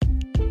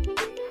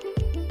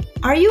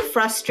Are you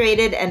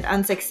frustrated and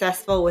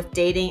unsuccessful with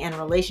dating and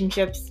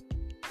relationships?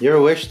 You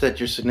ever wish that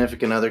your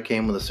significant other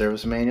came with a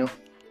service manual?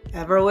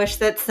 Ever wish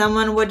that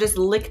someone would just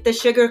lick the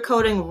sugar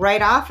coating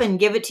right off and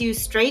give it to you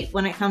straight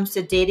when it comes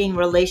to dating,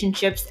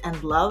 relationships,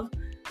 and love?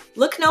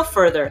 Look no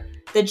further.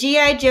 The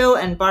G.I. Joe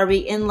and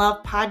Barbie in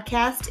Love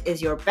podcast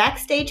is your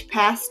backstage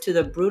pass to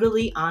the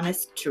brutally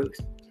honest truth.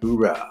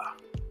 Hoorah!